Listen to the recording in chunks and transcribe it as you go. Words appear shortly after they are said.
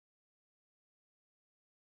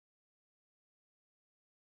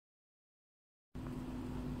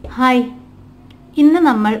Hi, ഇന്ന്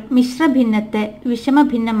നമ്മൾ മിശ്രഭിന്നത്തെ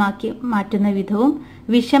വിഷമഭിന്നമാക്കി മാറ്റുന്ന വിധവും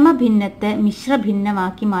വിഷമഭിന്നത്തെ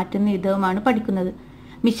മിശ്രഭിന്നമാക്കി മാറ്റുന്ന വിധവുമാണ് പഠിക്കുന്നത്.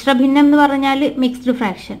 മിശ്രഭിന്നം എന്ന് പറഞ്ഞാൽ മിക്സ്ഡ്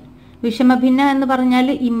ഫ്രാക്ഷൻ, വിഷമഭിന്നം എന്ന് പറഞ്ഞാൽ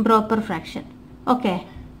ഇംപ്രോപ്പർ ഫ്രാക്ഷൻ. ഓക്കെ,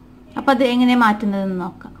 അപ്പോൾ അത് എങ്ങനെ മാറ്റുന്നതെന്ന്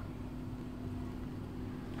നോക്കാം.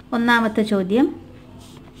 ഒന്നാമത്തെ ചോദ്യം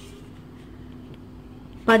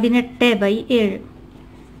 18/7.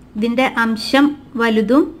 ഇതിൻ്റെ അംശം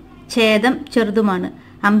വലുതും ഛേദം ചെറുതുമാണ്.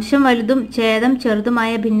 അംശം വലുതും ഛേദം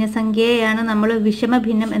ചെറുതുമായ ഭിന്നസംഖ്യയെയാണ് നമ്മൾ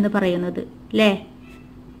വിഷമഭിന്നം എന്ന് പറയുന്നത് അല്ലേ?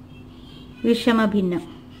 വിഷമഭിന്നം.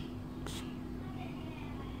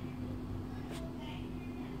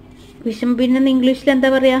 വിഷമഭിന്നം ഇംഗ്ലീഷിൽ എന്താ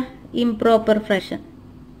പറയാ? Improper fraction.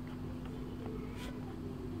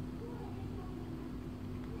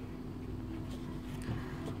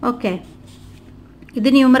 ഓക്കെ, ഇത്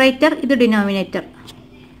ന്യൂമറേറ്റർ, ഇത് ഡിനോമിനേറ്റർ.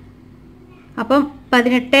 അപ്പം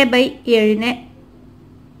 18/7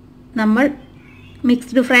 നമ്മൾ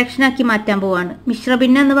മിക്സ്ഡ് ഫ്രാക്ഷൻ ആക്കി മാറ്റാൻ പോവാണ്.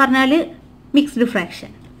 മിശ്രഭിന്നം എന്ന് പറഞ്ഞാൽ mixed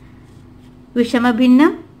fraction,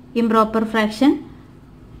 വിഷമഭിന്നം improper fraction,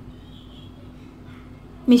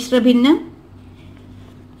 മിശ്രഭിന്നം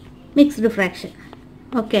mixed fraction.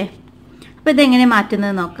 Okay, അപ്പോൾ ഇതെങ്ങനെ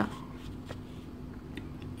മാറ്റുന്നത് നോക്കാം.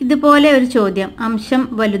 ഇതുപോലെ ഒരു ചോദ്യം, അംശം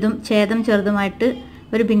വലുതും ഛേദം ചെറുതുമായിട്ട്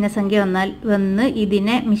ഒരു ഭിന്നസംഖ്യ വന്ന്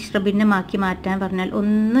ഇതിനെ മിശ്രഭിന്നമാക്കി മാറ്റാൻ പറഞ്ഞാൽ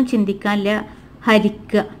ഒന്നും ചിന്തിക്കാനില്ല,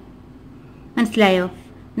 ഹരിക്കുക. മനസ്സിലായോ?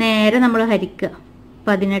 നേരെ നമ്മൾ ഹരിക്കുക.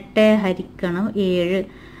 18 ഹരിക്കണം 7.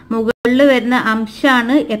 മുകളിൽ വരുന്ന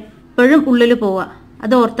അംശമാണ് എപ്പോഴും ഉള്ളിൽ പോവുക,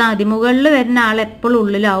 അത് ഓർത്താൽ മതി. മുകളിൽ വരുന്ന ആൾ എപ്പോഴും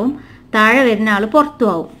ഉള്ളിലാവും, താഴെ വരുന്ന ആൾ പുറത്തും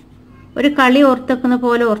ആവും. ഒരു കളി ഓർത്തെക്കുന്ന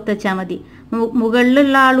പോലെ ഓർത്ത് വെച്ചാൽ മതി.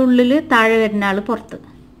 മുകളിലുള്ള ആളുള്ളിൽ, താഴെ വരുന്ന ആൾ പുറത്ത്.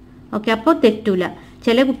 ഓക്കെ, അപ്പോൾ തെറ്റൂല.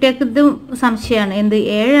 ചില കുട്ടികൾക്ക് ഇത് സംശയമാണ്, എന്ത്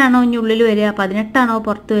 7 ആണോ ഇനി ഉള്ളിൽ വരിക, 18 ആണോ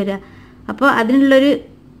പുറത്ത് വരിക? അപ്പോൾ അതിനുള്ളൊരു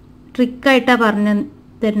ട്രിക്കായിട്ടാണ് പറഞ്ഞു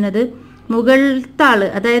തരുന്നത്. മുകളിലത്തെ ആൾ,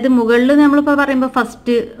 അതായത് മുകളിൽ നമ്മളിപ്പോൾ പറയുമ്പോൾ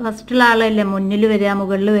ഫസ്റ്റുള്ള ആളല്ലേ മുന്നിൽ വരിക,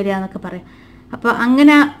 മുകളിൽ വരിക എന്നൊക്കെ പറയാം. അപ്പോൾ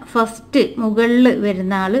അങ്ങനെ ഫസ്റ്റ് മുകളിൽ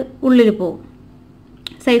വരുന്ന ആൾ ഉള്ളിൽ പോവും,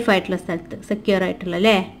 സേഫായിട്ടുള്ള സ്ഥലത്ത്, സെക്യൂർ ആയിട്ടുള്ള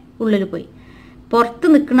അല്ലേ, ഉള്ളിൽ പോയി. പുറത്ത്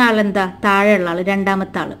നിൽക്കുന്ന ആളെന്താ? താഴെയുള്ള ആൾ,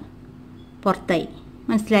 രണ്ടാമത്തെ ആൾ പുറത്തായി.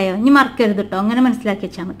 മനസ്സിലായോ? ഇനി മറക്കരുത് കേട്ടോ, അങ്ങനെ മനസ്സിലാക്കി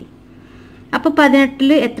വെച്ചാൽ മതി. അപ്പോൾ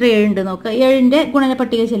 18 എത്ര 7 ഉണ്ട് നോക്കുക. 7ന്റെ ഗുണന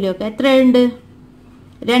പട്ടിക ചൊല്ലി നോക്കുക. എത്ര 7 ഉണ്ട്?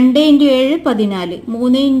 2 × 7 14, 3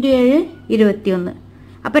 × 7 21.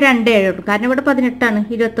 അപ്പോൾ 2 7 ഉണ്ട്, കാരണം ഇവിടെ 18 ആണ്,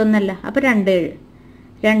 21 അല്ല. അപ്പോൾ 2 7.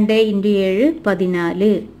 2 × 7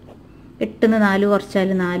 14. 8 4 കുറച്ചാൽ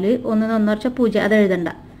 4, 1 1 കുറച്ചാൽ 0. അത് എഴുതണ്ട.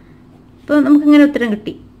 അപ്പോൾ നമുക്കിങ്ങനെ ഉത്തരം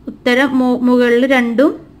കിട്ടി. ഉത്തരം മുകളിൽ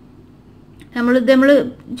 2ഉം നമ്മൾ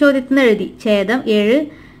ചോദ്യത്തിൽ നിന്ന് എഴുതി. ഛേദം 7,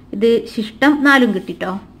 ഇത് ശിഷ്ടം 4ഉം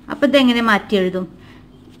കിട്ടിട്ടോ. അപ്പോൾ ഇതെങ്ങനെ മാറ്റി എഴുതും?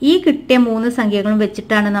 ഈ കിട്ടിയ 3 സംഖ്യകളും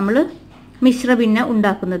വെച്ചിട്ടാണ് നമ്മൾ മിശ്രഭിന്നം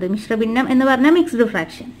ഉണ്ടാക്കുന്നത്. മിശ്രഭിന്നം എന്ന് പറഞ്ഞാൽ മിക്സ്ഡ്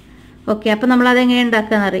ഫ്രാക്ഷൻ. ഓക്കെ, അപ്പോൾ നമ്മൾ അതെങ്ങനെ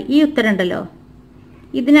ഉണ്ടാക്കാന്ന് അറിയാം. ഈ ഉത്തരം ഉണ്ടല്ലോ,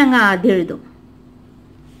 ഇതിനങ്ങ് ആദ്യം എഴുതും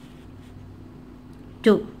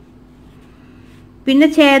 2. പിന്നെ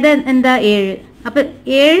ഛേദം എന്താ? 7. അപ്പം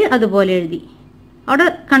 7 അതുപോലെ എഴുതി. അവിടെ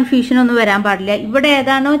കൺഫ്യൂഷനൊന്നും വരാൻ പാടില്ല. ഇവിടെ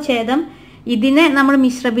ഏതാണോ ഛേദം, ഇതിനെ നമ്മൾ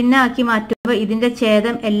മിശ്രഭിന്നം ആക്കി മാറ്റുമ്പോൾ ഇതിൻ്റെ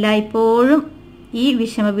ഛേദം എല്ലായ്പ്പോഴും ഈ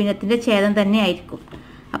വിഷമഭിന്നത്തിൻ്റെ ഛേദം തന്നെ ആയിരിക്കും.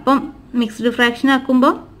 അപ്പം മിക്സ്ഡ് ഫ്രാക്ഷൻ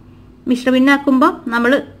ആക്കുമ്പോൾ, മിശ്രഭിന്നം ആക്കുമ്പോൾ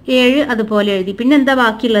നമ്മൾ 7 അതുപോലെ എഴുതി. പിന്നെ എന്താ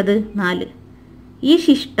ബാക്കിയുള്ളത്? 4. ഈ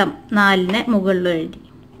ശിഷ്ടം 4നെ മുകളിൽ എഴുതി.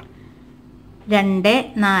 2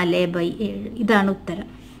 4/7. ഇതാണ് ഉത്തരം.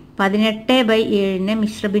 18/7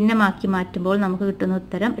 മിശ്രഭിന്നമാക്കി മാറ്റുമ്പോൾ നമുക്ക് കിട്ടുന്ന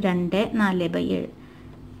ഉത്തരം 2 4/7.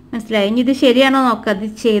 മനസ്സിലായി? ഇനി ഇത് ശരിയാണോ നോക്കാം. അത്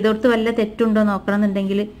ചെയ്തോടത്ത് വല്ല തെറ്റുണ്ടോ നോക്കണം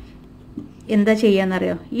എന്നുണ്ടെങ്കിൽ എന്താ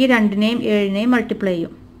ചെയ്യാന്നറിയോ? ഈ 2നെയും 7നെയും മൾട്ടിപ്ലൈ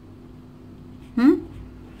ചെയ്യും.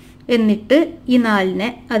 എന്നിട്ട് ഈ 4നെ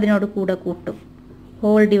അതിനോട് കൂടെ കൂട്ടും.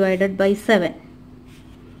 ഹോൾ ഡിവൈഡഡ് ബൈ 7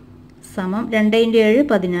 സമം 2 × 7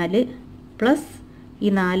 14 പ്ലസ് ഈ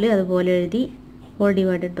 4 അതുപോലെ എഴുതി. ഹോൾ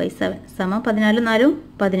ഡിവൈഡഡ് ബൈ 7 സമം 14 4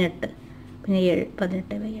 18, പിന്നെ 7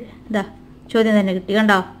 18/7. ഇതാ ചോദ്യം തന്നെ കിട്ടി,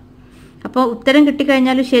 കണ്ടോ? അപ്പോൾ ഉത്തരം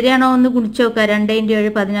കിട്ടിക്കഴിഞ്ഞാൽ ശരിയാണോ ഒന്ന് ഗുണിച്ച് നോക്കുക. 2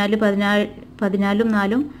 × 7 14, 14ഉം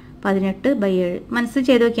 4ഉം 18/7. മനസ്സിൽ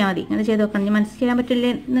ചെയ്ത് നോക്കിയാൽ മതി. ഇങ്ങനെ ചെയ്ത് നോക്കണം. ഇനി മനസ്സിൽ ചെയ്യാൻ പറ്റില്ല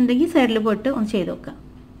എന്നുണ്ടെങ്കിൽ സൈഡിൽ പോയിട്ട് ഒന്ന് ചെയ്ത് നോക്കുക.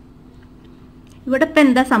 ഇവിടെ ഇപ്പം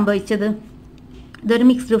എന്താ സംഭവിച്ചത്? ഇതൊരു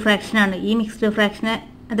മിക്സ്ഡ് ഫ്രാക്ഷനാണ്. ഈ മിക്സ്ഡ് ഫ്രാക്ഷനെ,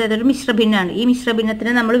 അതായത് ഒരു മിശ്രഭിന്നമാണ്. ഈ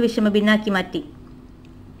മിശ്രഭിന്നത്തിനെ നമ്മൾ വിഷമഭിന്നാക്കി മാറ്റി.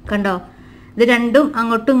 കണ്ടോ? ഇത് രണ്ടും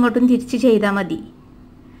അങ്ങോട്ടും ഇങ്ങോട്ടും തിരിച്ച് ചെയ്താൽ മതി.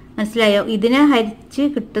 മനസ്സിലായോ? ഇതിനെ ഹരിച്ച്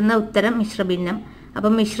കിട്ടുന്ന ഉത്തരം മിശ്രഭിന്നം.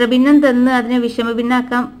 അപ്പം മിശ്രഭിന്നം തന്ന് അതിനെ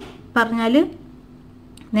വിഷമഭിന്നാക്കാൻ പറഞ്ഞാൽ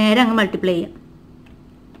നേരെ അങ്ങ് മൾട്ടിപ്ലൈ ചെയ്യാം.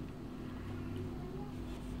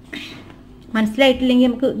 മനസ്സിലായിട്ടില്ലെങ്കിൽ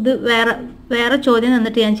നമുക്ക് ഇത് വേറെ ചോദ്യം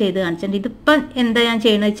തന്നിട്ട് ഞാൻ ചെയ്ത് കാണിച്ചിട്ടുണ്ട്. ഇതിപ്പം എന്താ ഞാൻ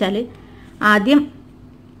ചെയ്യണമെന്ന് വെച്ചാൽ, ആദ്യം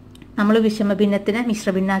നമ്മൾ വിഷമഭിന്നത്തിനെ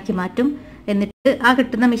മിശ്രഭിന്നമാക്കി മാറ്റും. എന്നിട്ട് ആ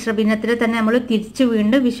കിട്ടുന്ന മിശ്രഭിന്നത്തിനെ തന്നെ നമ്മൾ തിരിച്ച്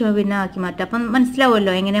വീണ്ടും വിഷമഭിന്നമാക്കി മാറ്റും. അപ്പം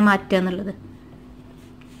മനസ്സിലാവുമല്ലോ എങ്ങനെ മാറ്റുക എന്നുള്ളത്.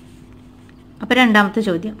 അപ്പം രണ്ടാമത്തെ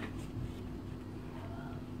ചോദ്യം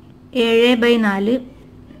 7/4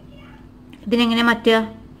 ഇതിനെങ്ങനെ മാറ്റുക?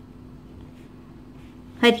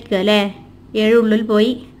 ഹരിക്കുക അല്ലേ? 7 ഉള്ളിൽ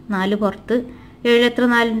പോയി 4 പുറത്ത്. 7 എത്ര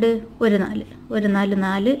 4 ഉണ്ട്? ഒരു 4.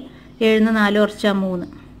 4 7 4 കുറച്ചാൽ 3.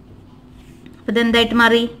 അപ്പോൾ ഇതെന്തായിട്ട്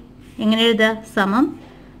മാറി? എങ്ങനെ എഴുതുക? സമം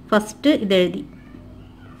ഫസ്റ്റ് ഇതെഴുതി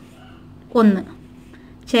 1.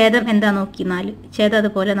 ഛേദം എന്താ നോക്കി? 4. ഛേദം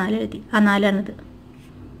അതുപോലെ 4 എഴുതി. ആ 4ആണിത്.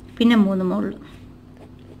 പിന്നെ 3 മുകളിൽ.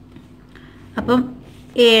 അപ്പം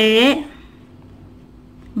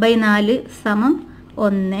 7/4 സമം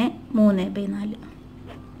 1 3/4.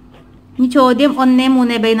 ഇനി ചോദ്യം 1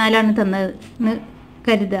 3/4 തന്നതെന്ന്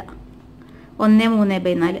കരുതുക. 1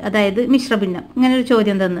 3/4 അതായത് മിശ്രഭിന്നം. ഇങ്ങനെ ഒരു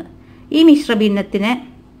ചോദ്യം തന്ന് ഈ മിശ്രഭിന്നത്തിനെ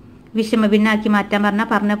വിഷമഭിന്നമാക്കി മാറ്റാൻ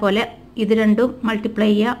പറഞ്ഞ പോലെ ഇത് രണ്ടും മൾട്ടിപ്ലൈ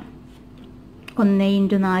ചെയ്യുക. 1 ×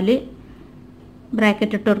 4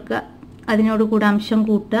 ബ്രാക്കറ്റ് ഇട്ട് കൊടുക്കുക. അതിനോട് കൂടെ അംശം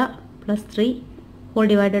കൂട്ടുക. +3 ഹോൾ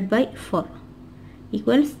ഡിവൈഡഡ് ബൈ 4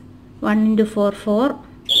 ഈക്വൽസ് 1 × 4 4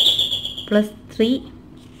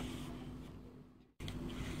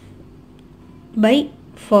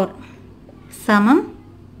 +3/4 സമം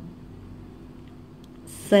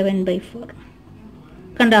 7/4.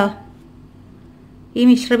 കണ്ടോ? ഈ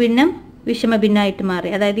മിശ്രഭിന്നം വിഷമഭിന്നമായിട്ട് മാറി.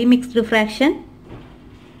 അതായത് ഈ മിക്സ്ഡ് ഫ്രാക്ഷൻ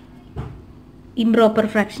ഇംപ്രോപ്പർ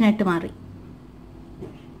ഫ്രാക്ഷൻ ആയിട്ട് മാറി.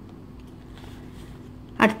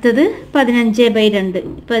 അടുത്തത് 15/2.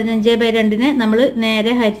 15/2നെ നമ്മൾ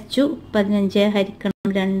നേരെ ഹരിച്ചു. 15 ഹരിക്കണം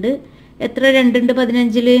 2. എത്ര 2 ഉണ്ട്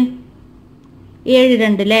 15ൽ? 7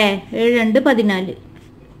 2 അല്ലേ? 7 2 14.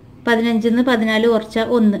 15 14 കുറച്ചാൽ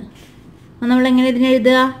 1. നമ്മളെങ്ങനെ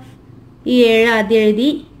ഇതിനെഴുതുക? ഈ 7 ആദ്യം എഴുതി.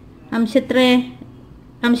 അംശം എത്ര?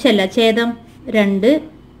 അംശമല്ല, ഛേദം 2.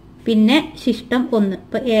 പിന്നെ ശിഷ്ടം 1.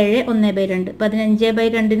 ഇപ്പം 7 1/2.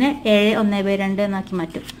 15/2നെ 7 1/2 എന്നാക്കി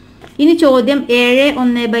മാറ്റും. ഇനി ചോദ്യം 7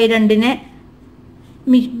 1/2നെ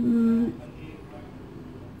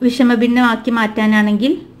വിഷമഭിന്നമാക്കി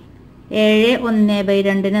മാറ്റാനാണെങ്കിൽ 7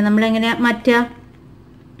 1/2നെ നമ്മളെങ്ങനെ മാറ്റുക?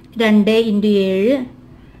 2 × 7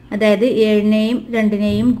 അതായത് 7നെയും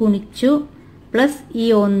 2നെയും ഗുണിച്ചു പ്ലസ് ഈ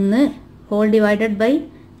 1 ഹോൾ ഡിവൈഡഡ് ബൈ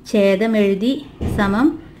ഛേദം എഴുതി സമം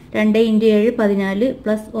 2 × 7 14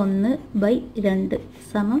 പ്ലസ് 1/2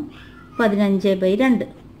 സമം 15/2.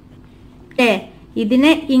 അല്ലേ?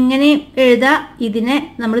 ഇതിനെ ഇങ്ങനെ എഴുതാ. ഇതിനെ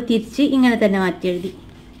നമ്മൾ തിരിച്ച് ഇങ്ങനെ തന്നെ മാറ്റി എഴുതി.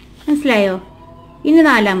 മനസ്സിലായോ? ഇനി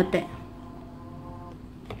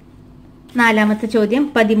നാലാമത്തെ ചോദ്യം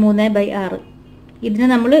 13/6. ഇതിനെ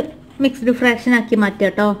നമ്മൾ മിക്സ്ഡ് ഫ്രാക്ഷൻ ആക്കി മാറ്റുക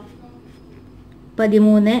കേട്ടോ.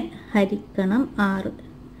 13 ഹരിക്കണം 6.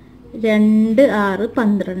 2 6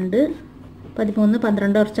 12. 13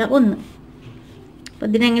 12 കുറച്ചാൽ 1. അപ്പം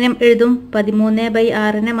ഇതിനെങ്ങനെ എഴുതും?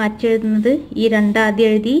 13/6നെ മാറ്റി എഴുതുന്നത് ഈ 2 ആദ്യം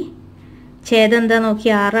എഴുതി. ഛേദം എന്താ നോക്കി?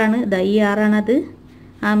 6ആണ്. ഇതാ ഈ 6ആണത്.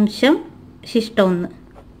 അംശം ശിഷ്ടം 1.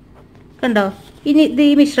 കണ്ടോ? ഇനി ഇത്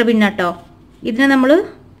ഈ മിശ്രഭിന്നം കേട്ടോ. ഇതിനെ നമ്മൾ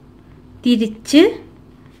തിരിച്ച്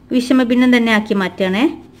വിഷമഭിന്നം തന്നെ ആക്കി മാറ്റുകയാണേ.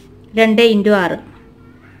 2 × 6.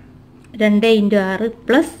 2 × 6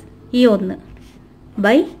 പ്ലസ് ഈ 1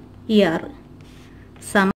 ബൈ ഈ 6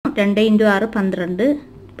 സമം 2 × 6 12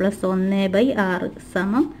 പ്ലസ് 1/6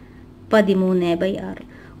 സമം 13/6.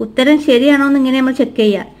 ഉത്തരം ശരിയാണോ എന്ന് ഇങ്ങനെ നമ്മൾ ചെക്ക്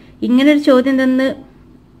ചെയ്യുക. ഇങ്ങനെ ഒരു ചോദ്യം തന്ന്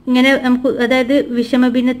ഇങ്ങനെ നമുക്ക്, അതായത്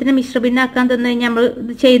വിഷമഭിന്നത്തിനെ മിശ്രഭിന്നാക്കാൻ തന്നു കഴിഞ്ഞാൽ നമ്മൾ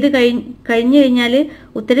ഇത് ചെയ്ത് കഴിഞ്ഞു കഴിഞ്ഞാൽ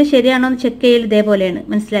ഉത്തരം ശരിയാണോ എന്ന് ചെക്ക് ചെയ്യൽ ഇതേപോലെയാണ്.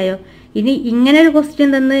 മനസ്സിലായോ? ഇനി ഇങ്ങനെ ഒരു ക്വസ്റ്റ്യൻ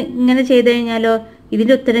തന്ന് ഇങ്ങനെ ചെയ്ത് കഴിഞ്ഞാലോ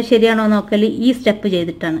ഇതിൻ്റെ ഉത്തരം ശരിയാണോ നോക്കൽ ഈ സ്റ്റെപ്പ്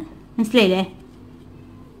ചെയ്തിട്ടാണ്. മനസ്സിലായില്ലേ?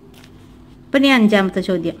 അപ്പം ഇനി 5ാമത്തെ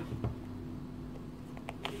ചോദ്യം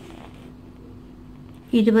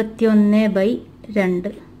 21/2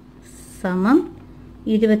 സമം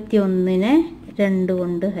 21നെ 2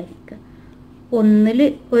 കൊണ്ട് ഹരിക്കുക. 2ൽ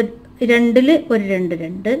ഒരു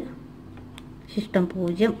 2 ശിഷ്ടം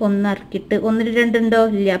 0. 1 ഇറക്കിയിട്ട് 1ൽ 2 ഉണ്ടോ?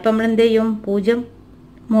 ഇല്ല. അപ്പം നമ്മൾ എന്ത് ചെയ്യും? 0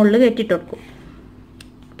 മുകളിൽ കയറ്റിയിട്ട് കൊടുക്കും.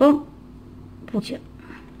 അപ്പം 0,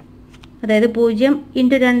 അതായത് 0 ×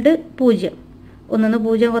 2 0. 1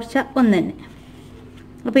 0 കുറച്ചാൽ 1 തന്നെ.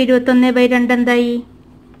 അപ്പോൾ 21/2 എന്തായി?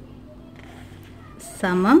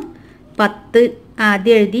 സമം 10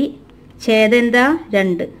 ആദ്യം എഴുതി. ഛേദം എന്താ?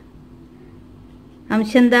 2.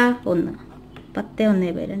 അംശം എന്താ? 1. 10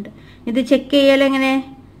 1/2. ഇത് ചെക്ക് ചെയ്യാൽ എങ്ങനെ?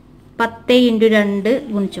 10 × 2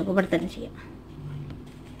 ഗുണിച്ചോ. ഇവിടെ തന്നെ ചെയ്യാം.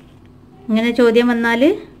 ഇങ്ങനെ ചോദ്യം വന്നാൽ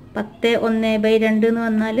 10 1/2 എന്ന്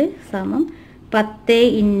വന്നാൽ സമം 10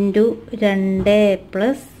 × 2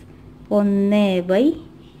 പ്ലസ്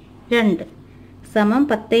 1/2 സമം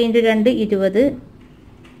 10 × 2 20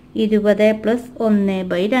 20 പ്ലസ്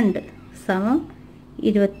 1/2 സമം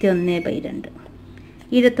 21/2.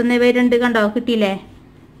 21/2 കണ്ടോ കിട്ടിയില്ലേ?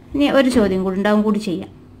 ഇനി ഒരു ചോദ്യം കൂടി ഉണ്ടാവും, കൂടി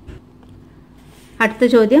ചെയ്യാം. അടുത്ത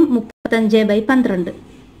ചോദ്യം 35/12.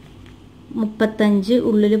 35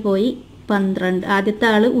 ഉള്ളിൽ പോയി 12. ആദ്യത്തെ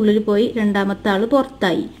ആൾ ഉള്ളിൽ പോയി, രണ്ടാമത്തെ ആൾ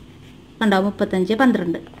പുറത്തായി. കണ്ടോ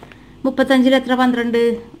 35/12. 35 എത്ര 12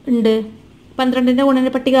 ഉണ്ട്? 12ന്റെ ഗുണന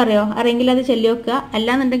പട്ടിക അറിയോ? അറിയെങ്കിൽ അത് ചൊല്ലി വെക്കുക.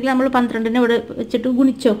 അല്ലാന്നുണ്ടെങ്കിൽ നമ്മൾ 12നെ ഇവിടെ വെച്ചിട്ട്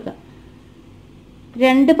ഗുണിച്ച് വെക്കുക.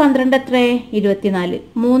 2 12 എത്ര? 24.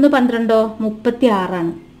 3 12 36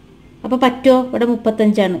 ആണ്. അപ്പോൾ പറ്റുമോ? ഇവിടെ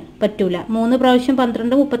 35 പറ്റൂല. 3 പ്രാവശ്യം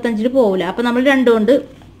 12 35 പോവില്ല. അപ്പോൾ നമ്മൾ 2 കൊണ്ട്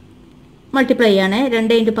മൾട്ടിപ്ലൈ ചെയ്യാണ്.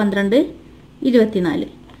 2 × 12 24.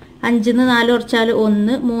 5 4 കുറച്ചാൽ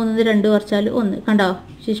 1, 3 2 കുറച്ചാൽ 1. കണ്ടോ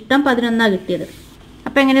ശിഷ്ടം 11 കിട്ടിയത്.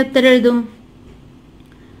 അപ്പം എങ്ങനെ ഉത്തരം എഴുതും?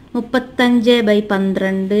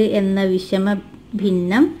 35/12 എന്ന വിഷമ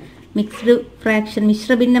ഭിന്നം മിക്സ്ഡ് ഫ്രാക്ഷൻ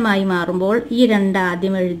മിശ്രഭിന്നമായി മാറുമ്പോൾ ഈ 2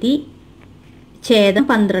 ആദ്യം എഴുതി, ഛേദം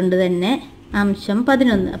 12 തന്നെ, അംശം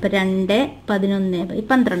 11. അപ്പം 2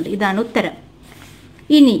 11/12 ഇതാണ് ഉത്തരം.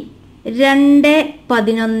 ഇനി 2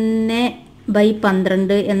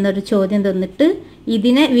 11/12 എന്നൊരു ചോദ്യം തന്നിട്ട്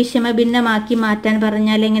ഇതിനെ വിഷമഭിന്നമാക്കി മാറ്റാൻ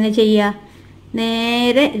പറഞ്ഞാൽ എങ്ങനെ ചെയ്യുക?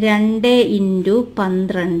 നേരെ 2 ×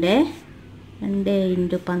 12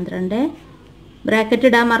 ബ്രാക്കറ്റ്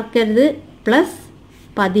ഇടാൻ മറക്കരുത്, പ്ലസ്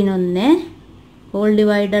 11 ഹോൾ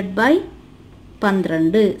ഡിവൈഡഡ് ബൈ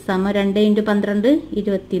 12 സമം 2 × 12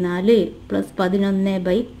 24 പ്ലസ്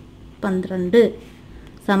 11/12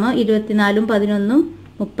 സമം 24 11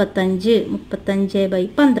 35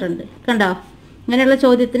 35/12. കണ്ടോ? ഇങ്ങനെയുള്ള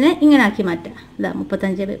ചോദ്യത്തിന് ഇങ്ങനെ ആക്കി മാറ്റാം. ഇതാ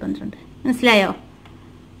 35/12. മനസ്സിലായോ?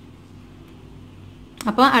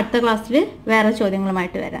 അപ്പോൾ അടുത്ത ക്ലാസ്സിൽ വേറെ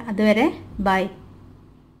ചോദ്യങ്ങളുമായിട്ട് വരാം. അതുവരെ ബൈ.